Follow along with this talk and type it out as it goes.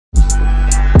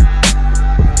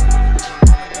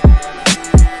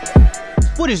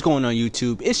What is going on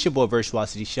YouTube? It's your boy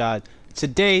Virtuosity Shad.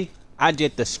 Today I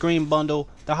did the Scream bundle,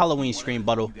 the Halloween Scream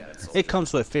bundle. It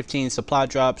comes with 15 supply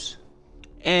drops,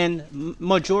 and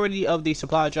majority of the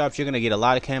supply drops you're gonna get a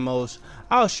lot of camos.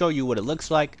 I'll show you what it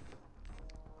looks like.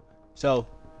 So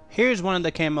here's one of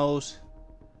the camos.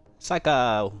 It's like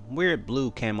a weird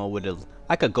blue camo with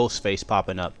like a ghost face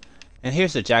popping up. And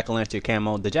here's the jack-o'-lantern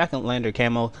camo. The jack-o'-lantern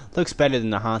camo looks better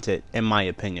than the haunted in my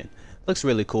opinion. Looks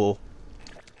really cool.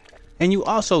 And you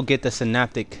also get the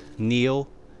synaptic Neo.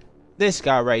 This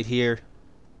guy right here.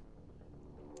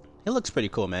 It looks pretty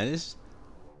cool, man. It's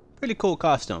pretty cool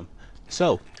costume.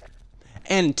 So,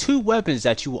 and two weapons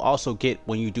that you will also get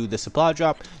when you do the supply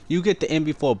drop. You get the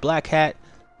MB4 Black Hat.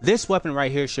 This weapon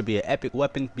right here should be an epic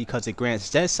weapon because it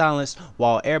grants dead silence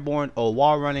while airborne or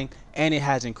while running, and it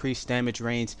has increased damage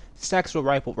range, stacks with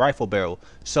rifle barrel.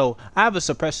 So I have a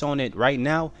suppressor on it right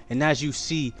now, and as you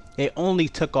see, it only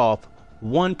took off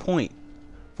 1 point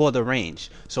for the range.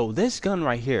 So this gun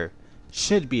right here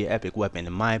should be an epic weapon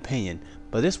in my opinion,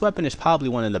 but this weapon is probably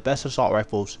one of the best assault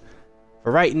rifles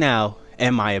for right now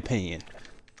in my opinion.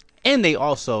 And they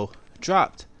also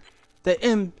dropped the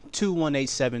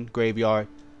M2187 Graveyard.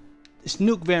 This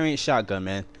nuke variant shotgun,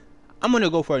 man. I'm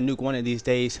gonna go for a nuke one of these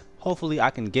days. Hopefully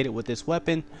I can get it with this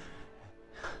weapon.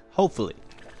 Hopefully.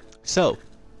 So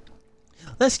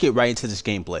let's get right into this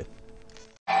gameplay.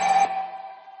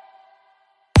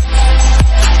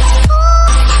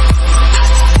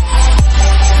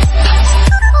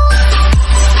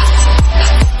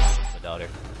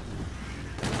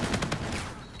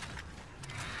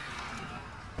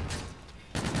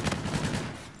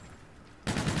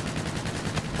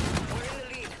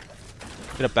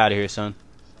 Get up out of here, son.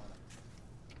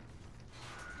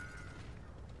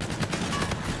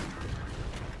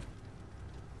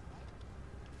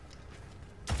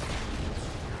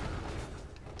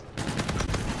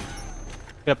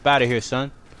 Get up out of here,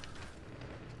 son.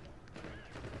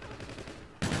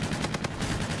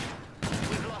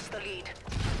 We've lost the lead.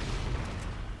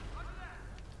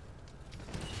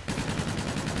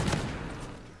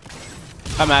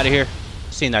 I'm out of here.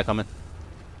 Seen that coming.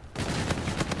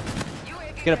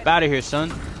 Get up out of here,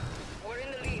 son. We're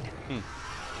in the lead.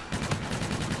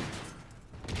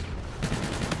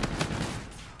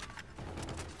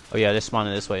 Oh yeah, they're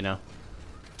spawning this way now.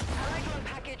 Allied drone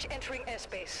package entering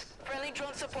airspace. Friendly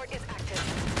drone support is active.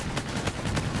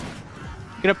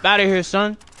 Get up out of here,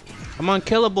 son. I'm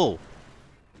unkillable.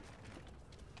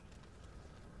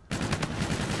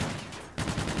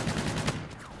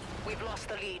 We've lost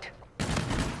the lead.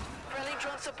 Friendly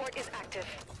drone support is active.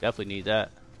 Definitely need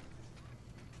that.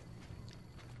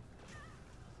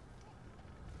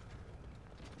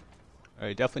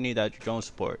 Alright, definitely need that drone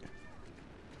support.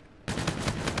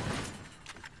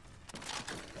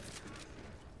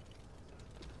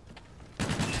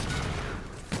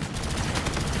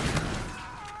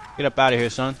 Get up out of here,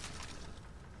 son.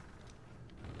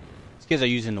 These kids are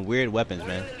using the weird weapons,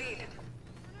 man.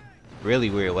 Really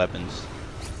weird weapons.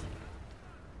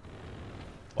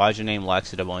 Why is your name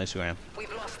Laxative on Instagram?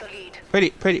 We've lost the lead.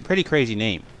 Pretty crazy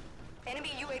name. Enemy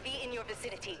UAV in your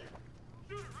vicinity.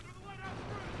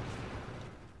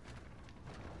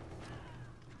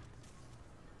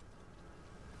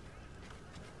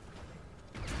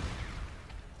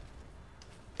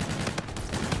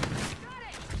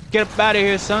 Get up out of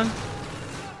here, son.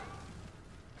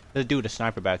 There's a dude, a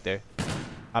sniper back there.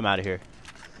 I'm out of here.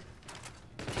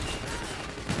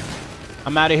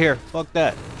 I'm out of here. Fuck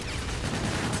that.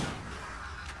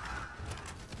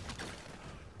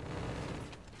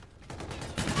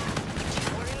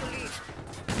 We're in the lead.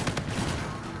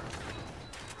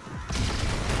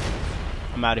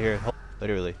 I'm out of here.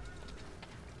 Literally.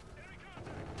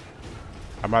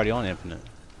 I'm already on Infinite.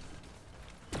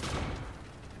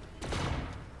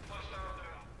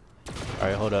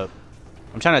 Alright, hold up.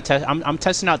 I'm trying to test. I'm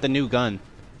testing out the new gun.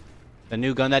 The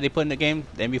new gun that they put in the game.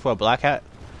 The MB4 Black Hat.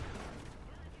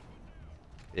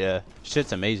 Yeah.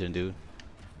 Shit's amazing, dude.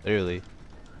 Literally.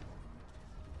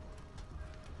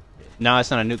 No, it's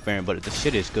not a nuke variant, but the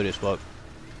shit is good as fuck.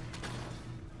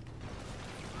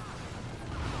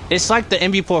 It's like the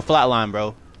MB4 Flatline,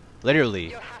 bro. Literally.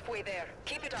 You're halfway there.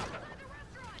 Keep it up.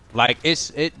 Like,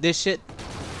 this shit.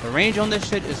 The range on this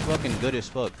shit is fucking good as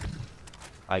fuck.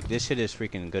 Like, this shit is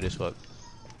freaking good as fuck.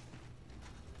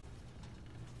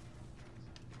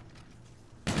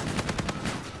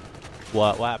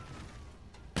 What?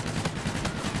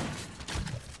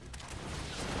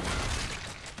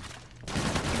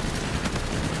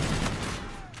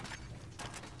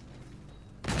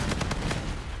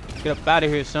 Get up out of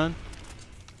here, son.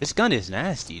 This gun is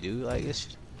nasty, dude. Like,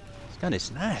 this gun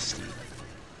is nasty.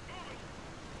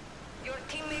 Your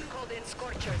team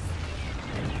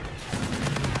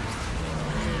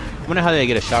I wonder how they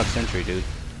get a shock sentry, dude.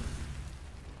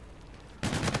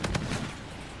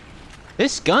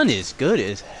 This gun is good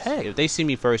as heck. If they see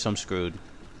me first, I'm screwed.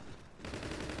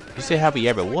 You say have we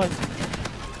ever what?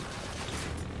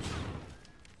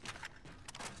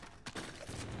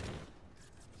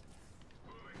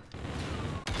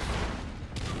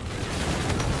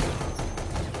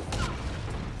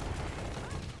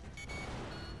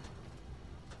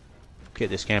 Get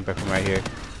this camper from right here.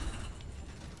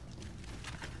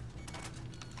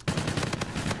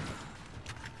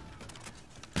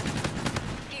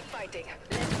 Keep fighting.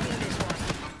 Let's win this one.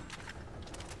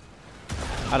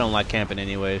 I don't like camping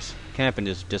anyways. Camping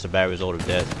is just a bad result of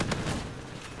death.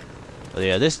 But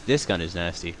yeah, this gun is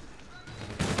nasty.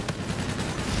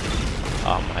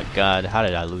 Oh my god, how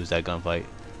did I lose that gunfight?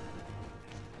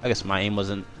 I guess my aim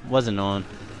wasn't on.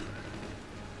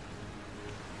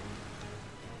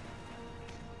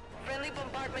 Friendly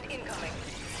bombardment incoming.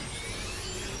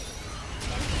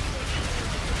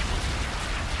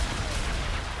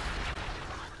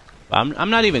 I'm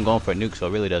not even going for a nuke, so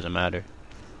it really doesn't matter.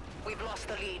 We've lost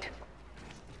the lead.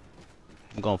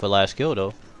 I'm going for last kill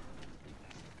though.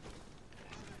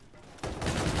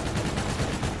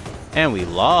 And we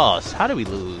lost. How did we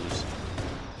lose?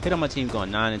 Hit on my team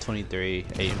going 9 and 23,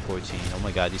 8 and 14. Oh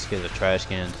my god, these kids are trash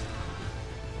cans.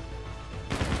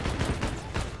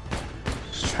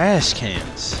 Trash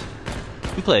cans.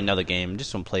 We play another game.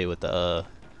 Just gonna play with the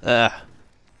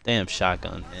damn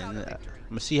shotgun. And I'm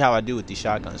gonna see how I do with these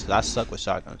shotguns, cause I suck with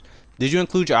shotguns. Did you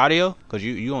include your audio? Cause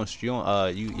you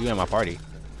in my party,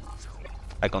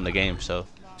 like on the game. So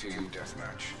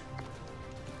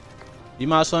you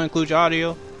might as well include your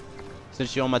audio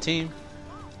since you're on my team.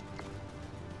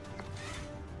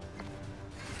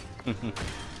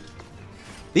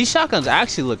 These shotguns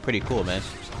actually look pretty cool, man.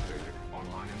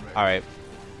 All right.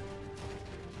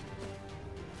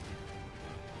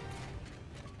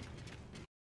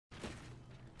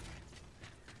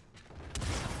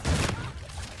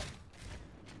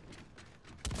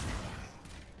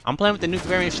 I'm playing with the nuke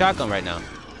variant shotgun right now.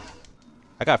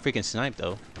 I got freaking sniped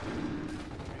though.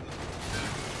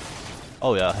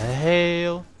 Oh yeah,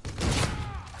 hell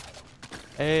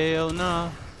nah.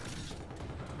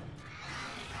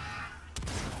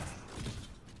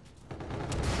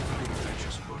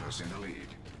 Just put us in the lead.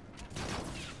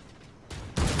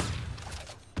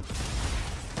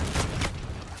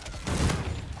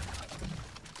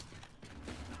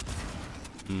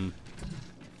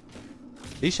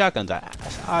 These shotguns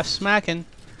are smacking.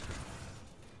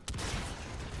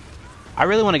 I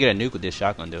really want to get a nuke with this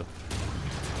shotgun, dude.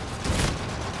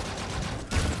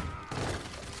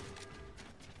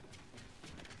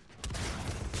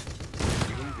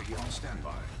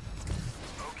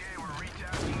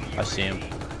 I see him.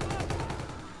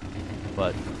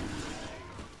 But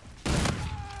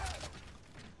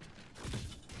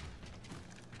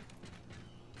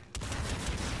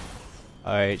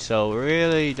alright, so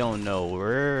really don't know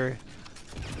where.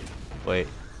 Wait.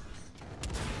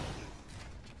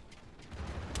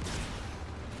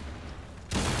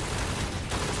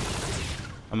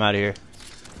 I'm out of here.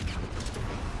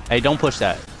 Hey, don't push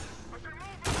that.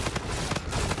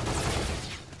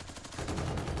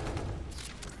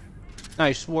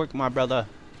 Nice work, my brother.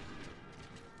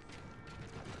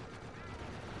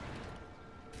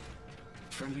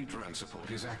 Friendly drone support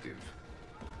is active.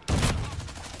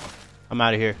 I'm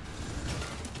out of here.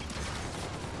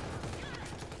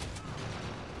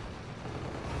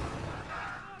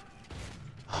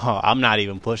 Oh, I'm not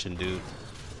even pushing, dude.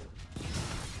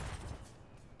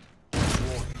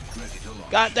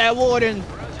 Got that warden.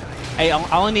 Hey,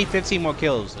 I only need 15 more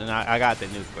kills, and I got the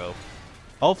nuke, bro.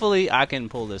 Hopefully, I can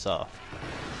pull this off.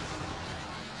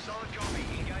 Solid copy.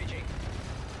 Engaging.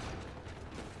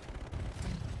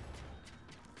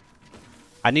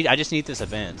 I just need this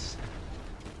advance.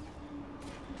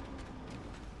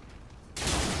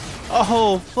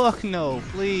 Oh, fuck no,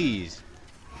 please.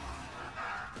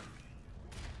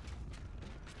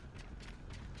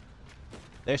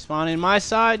 They're spawning my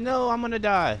side. No, I'm gonna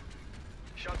die.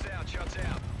 Shots out. Shots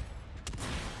out.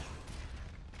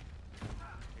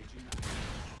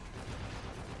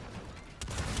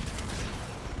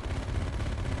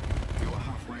 You are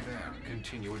halfway there.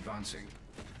 Continue advancing.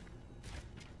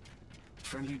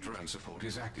 Friendly drone support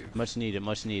is active. Much needed,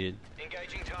 much needed.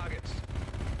 Engaging targets.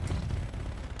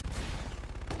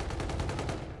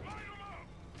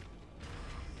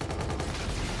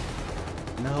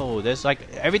 No, there's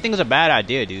like everything's a bad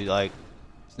idea, dude. Like,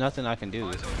 there's nothing I can do.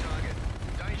 Eyes on target.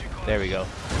 Danger close. There we go.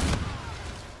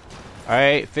 All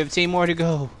right, 15 more to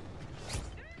go.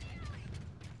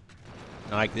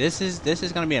 Like this is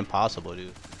gonna be impossible,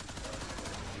 dude.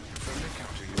 Friendly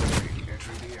counter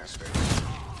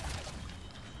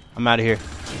I'm out of here.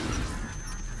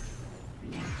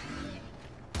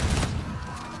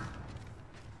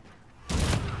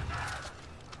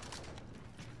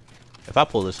 If I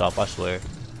pull this off, I swear.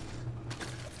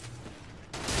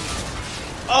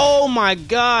 Oh my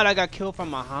god, I got killed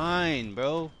from behind,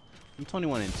 bro. I'm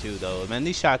 21-2 though. Man,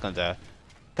 these shotguns are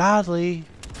godly.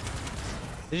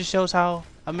 It just shows how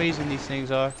amazing these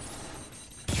things are.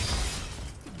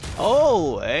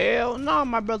 Oh, hell no,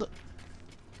 my brother.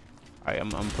 Alright,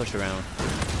 I'm push around.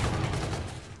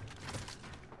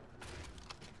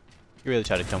 You really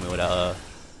try to kill me with a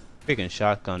freaking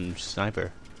shotgun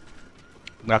sniper.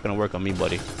 Not gonna work on me,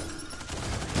 buddy.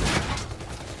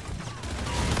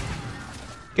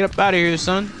 Get up out of here,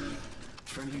 son.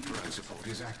 Friendly drone support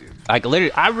is active. Like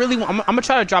literally, I really want. I'm gonna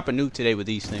try to drop a nuke today with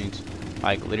these things.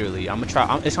 Like literally, I'm gonna try.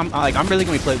 I'm really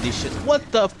gonna be playing with these shits.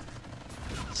 What the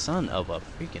son of a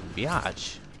freaking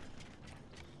biatch.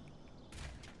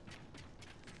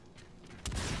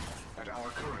 At our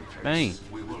current pace, Bang.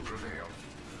 we will prevail.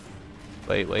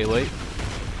 Wait.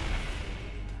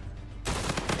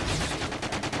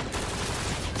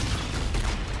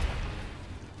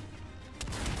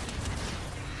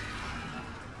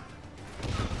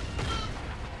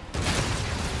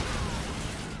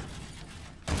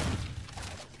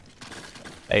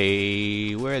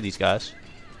 Hey, where are these guys?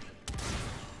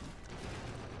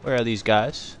 Where are these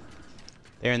guys?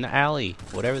 They're in the alley.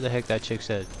 Whatever the heck that chick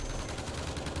said.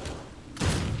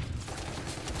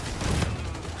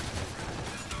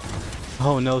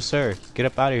 Oh no, sir. Get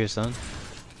up out of here, son.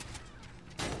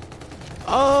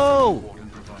 Oh! Warden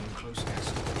providing close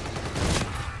escort.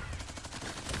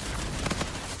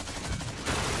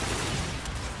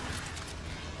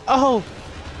 Oh!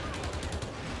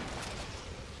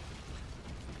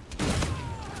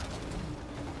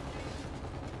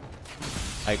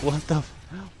 Like,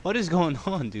 what is going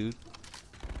on, dude?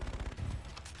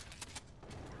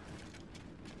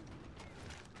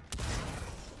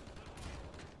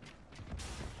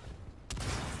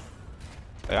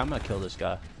 Like, I'm gonna kill this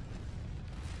guy.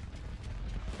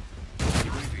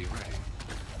 UAV ready.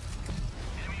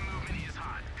 Enemy movement is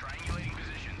hot. Triangulating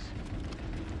positions.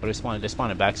 But they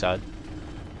spawned at backside.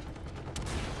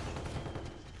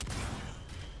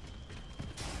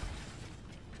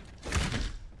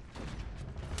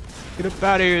 Get up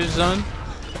out of here, son.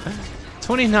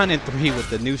 29-3 with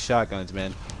the new shotguns,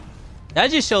 man. That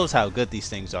just shows how good these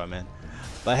things are, man.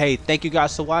 But hey, thank you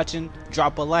guys for watching.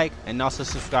 Drop a like and also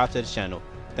subscribe to the channel.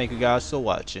 Thank you guys for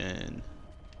watching.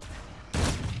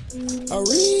 I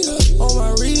read up on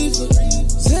my reaper,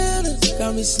 Santa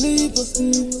got me sleeper,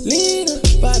 leader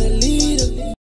by the leader.